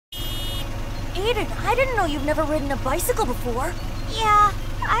Aiden, I didn't know you've never ridden a bicycle before. Yeah,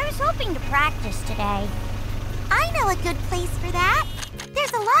 I was hoping to practice today. I know a good place for that.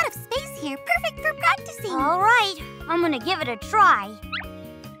 There's a lot of space here, perfect for practicing. All right, I'm gonna give it a try.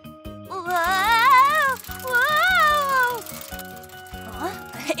 Whoa! Whoa! Huh?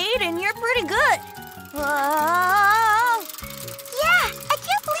 Aiden, you're pretty good. Whoa! Yeah, I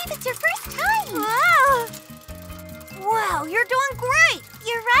can't believe it's your first time. Whoa! Wow, you're doing great.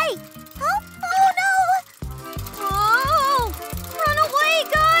 You're right. Oh no! Oh! Run away,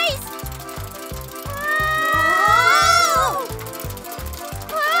 guys!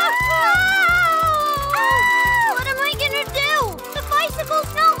 What am I gonna do? The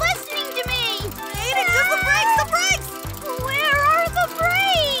bicycle's not listening to me! Aiden, use the brakes, the brakes! Where are the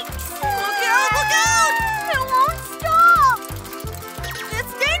brakes? Look out, look out! It won't stop!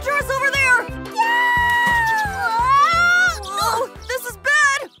 It's dangerous over there! Oh, this is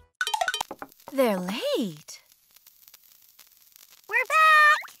bad! They're late. We're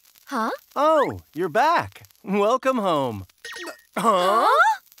back! Huh? Oh, you're back. Welcome home. Huh?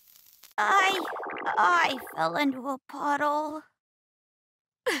 I fell into a puddle.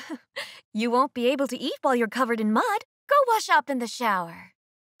 You won't be able to eat while you're covered in mud. Go wash up in the shower.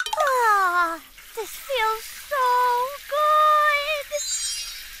 Ah, this feels so good.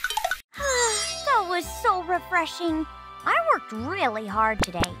 That was so refreshing. I worked really hard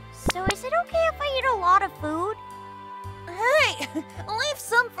today. So is it okay if I eat a lot of food? Hey, leave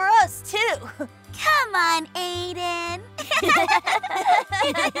some for us, too. Come on, Aiden.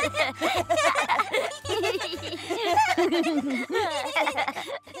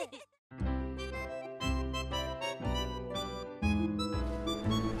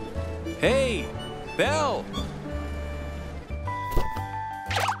 Hey, Belle!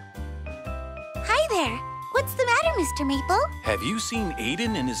 Hi there. What's the matter, Mr. Maple? Have you seen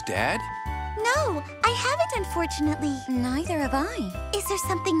Aiden and his dad? No, I haven't, unfortunately. Neither have I. Is there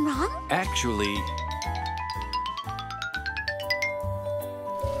something wrong? Actually...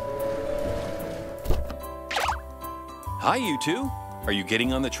 Hi, you two. Are you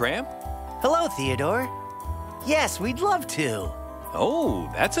getting on the tram? Hello, Theodore. Yes, we'd love to. Oh,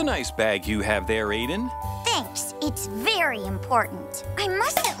 that's a nice bag you have there, Aiden. Thanks. It's very important. I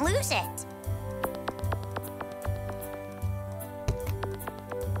mustn't lose it.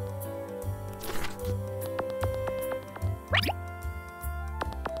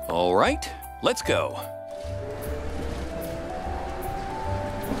 All right, let's go.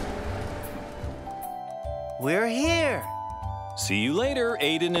 We're here. See you later,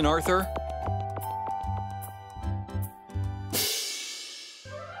 Aiden and Arthur.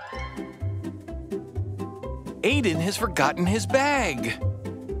 Aiden has forgotten his bag.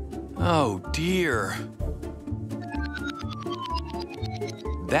 Oh, dear.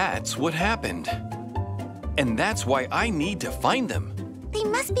 That's what happened. And that's why I need to find them. They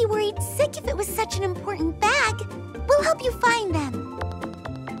must be worried sick if it was such an important bag. We'll help you find them.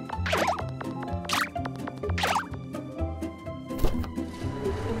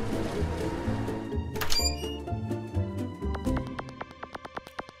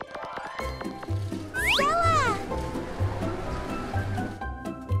 Stella!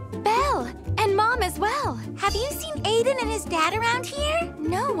 Belle, and Mom as well. Have you seen Aiden and his dad around here?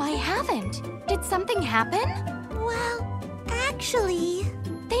 No, I haven't. Did something happen? Well, actually...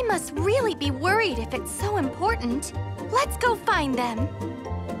 They must really be worried if it's so important. Let's go find them.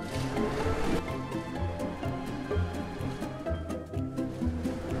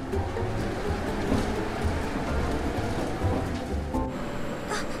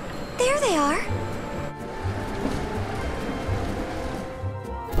 There they are.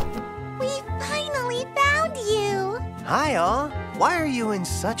 We finally found you. Hi, all. Why are you in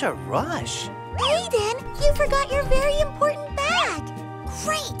such a rush? Aiden, you forgot your very important bag.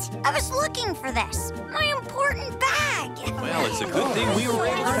 Great! I was looking for this. My important bag. Well, it's a good thing we were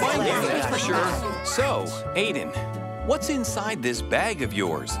able to find you, that's for sure. So, Aiden, what's inside this bag of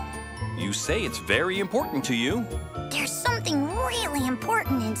yours? You say it's very important to you. There's something really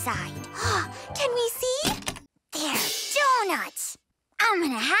important inside. Can we see? They're donuts. I'm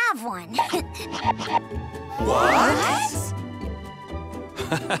gonna have one. What?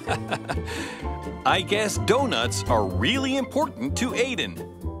 I guess donuts are really important to Aiden.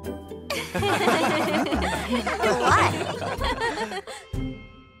 What?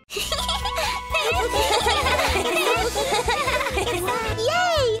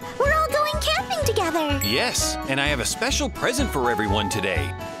 Yay! We're all going camping together. Yes, and I have a special present for everyone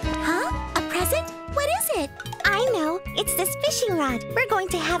today. Huh? A present? What is it? I know. It's this fishing rod. We're going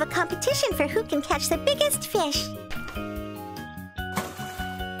to have a competition for who can catch the biggest fish.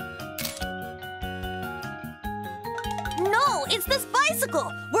 It's this bicycle!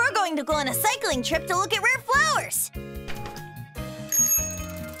 We're going to go on a cycling trip to look at rare flowers!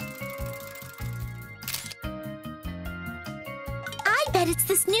 I bet it's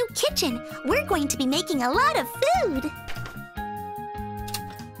this new kitchen. We're going to be making a lot of food.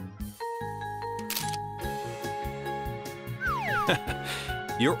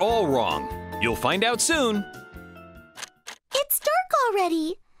 You're all wrong. You'll find out soon. It's dark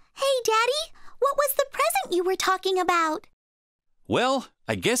already. Hey, Daddy, what was the present you were talking about? Well,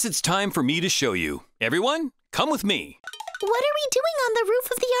 I guess it's time for me to show you. Everyone, come with me. What are we doing on the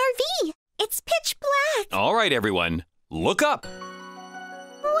roof of the RV? It's pitch black. All right, everyone, look up.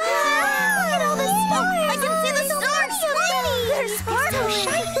 Wow! Look at all the stars! I can see the stars! They're so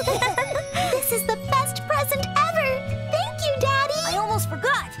shiny! This is the best present ever! Thank you, Daddy! I almost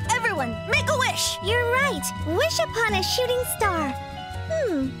forgot! Everyone, make a wish! You're right! Wish upon a shooting star.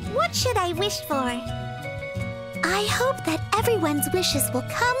 What should I wish for? I hope that everyone's wishes will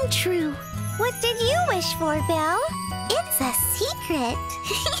come true. What did you wish for, Belle? It's a secret.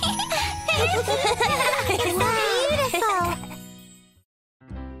 It's beautiful.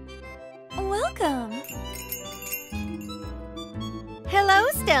 Welcome. Hello,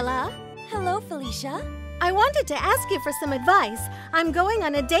 Stella. Hello, Felicia. I wanted to ask you for some advice. I'm going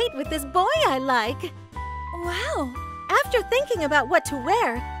on a date with this boy I like. Wow. After thinking about what to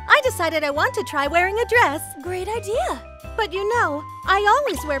wear, I decided I want to try wearing a dress. Great idea. But you know, I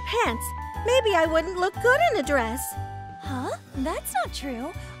always wear pants. Maybe I wouldn't look good in a dress. Huh? That's not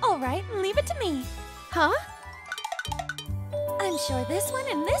true. All right, leave it to me. Huh? I'm sure this one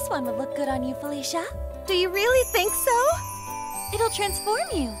and this one would look good on you, Felicia. Do you really think so? It'll transform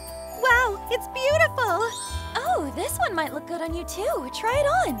you. Wow, it's beautiful. Oh, this one might look good on you too. Try it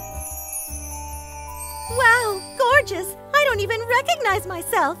on. Wow, gorgeous. I don't even recognize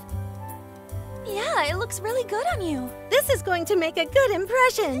myself. Yeah, it looks really good on you. This is going to make a good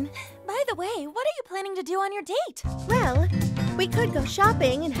impression. By the way, what are you planning to do on your date? Well, we could go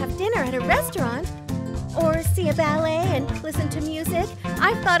shopping and have dinner at a restaurant. Or see a ballet and listen to music.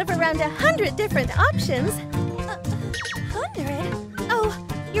 I've thought of around 100 different options. 100? Oh,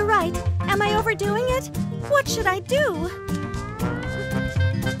 you're right. Am I overdoing it? What should I do?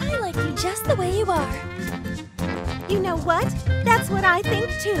 I like you just the way you are. You know what? That's what I think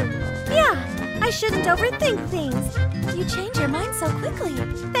too. Yeah, I shouldn't overthink things. You change your mind so quickly.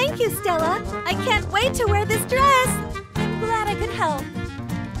 Thank you, Stella. I can't wait to wear this dress. I'm glad I could help.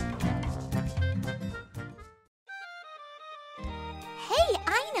 Hey,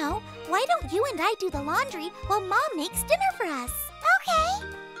 I know. Why don't you and I do the laundry while Mom makes dinner for us? Okay.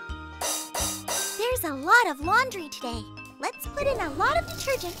 There's a lot of laundry today. Let's put in a lot of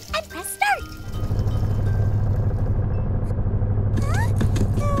detergent and press start. Huh?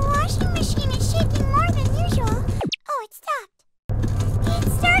 The washing machine is shaking more than usual. Oh, it stopped.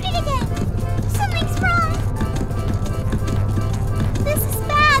 It started again. Something's wrong. This is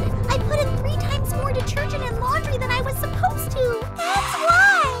bad. I put in 3 times more detergent and laundry than I was supposed to. That's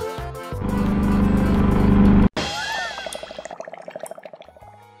why.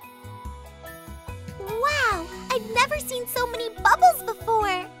 Wow, I've never seen so many bubbles before.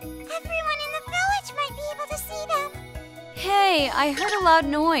 Everyone in the village might be able to see them. Hey, I heard a loud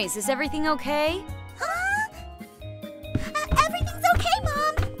noise. Is everything okay? Huh? Everything's okay,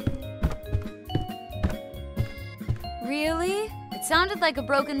 Mom. Really? It sounded like a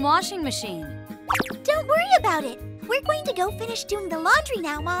broken washing machine. Don't worry about it. We're going to go finish doing the laundry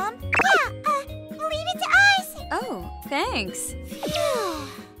now, Mom. Yeah, leave it to us. Oh, thanks. Phew.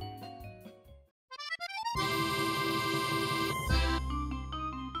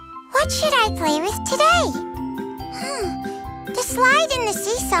 What should I play with today? The slide and the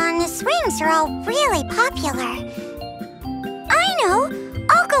seesaw and the swings are all really popular. I know!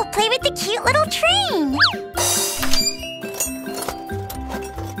 I'll go play with the cute little train!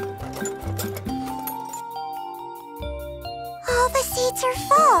 All the seats are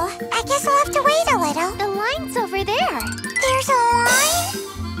full. I guess I'll have to wait a little. The line's over there. There's a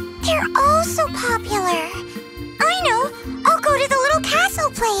line? They're all so popular. I know! I'll go to the little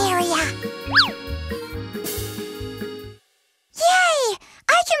castle play area. Yay!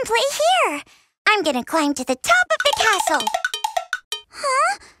 I can play here. I'm gonna climb to the top of the castle.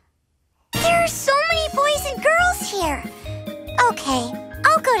 Huh? There are so many boys and girls here. Okay,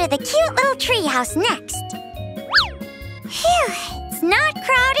 I'll go to the cute little treehouse next. Phew, it's not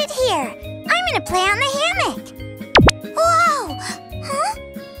crowded here. I'm gonna play on the hammock. Whoa! Huh?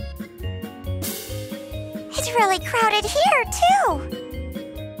 It's really crowded here, too.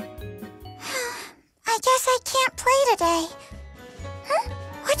 I guess I can't play today. Huh?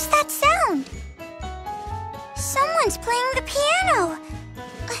 What's that sound? Someone's playing the piano.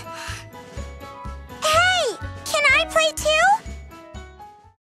 Hey, can I play too?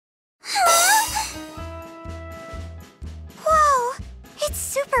 Huh? Whoa, it's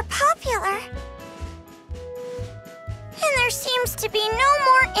super popular. And there seems to be no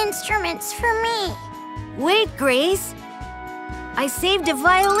more instruments for me. Wait, Grace. I saved a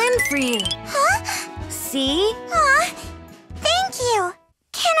violin for you. Huh? See? Aw, thank you.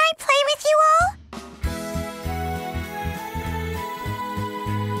 Can I play with you all?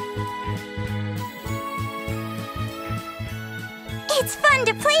 It's fun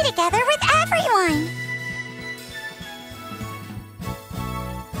to play together with everyone.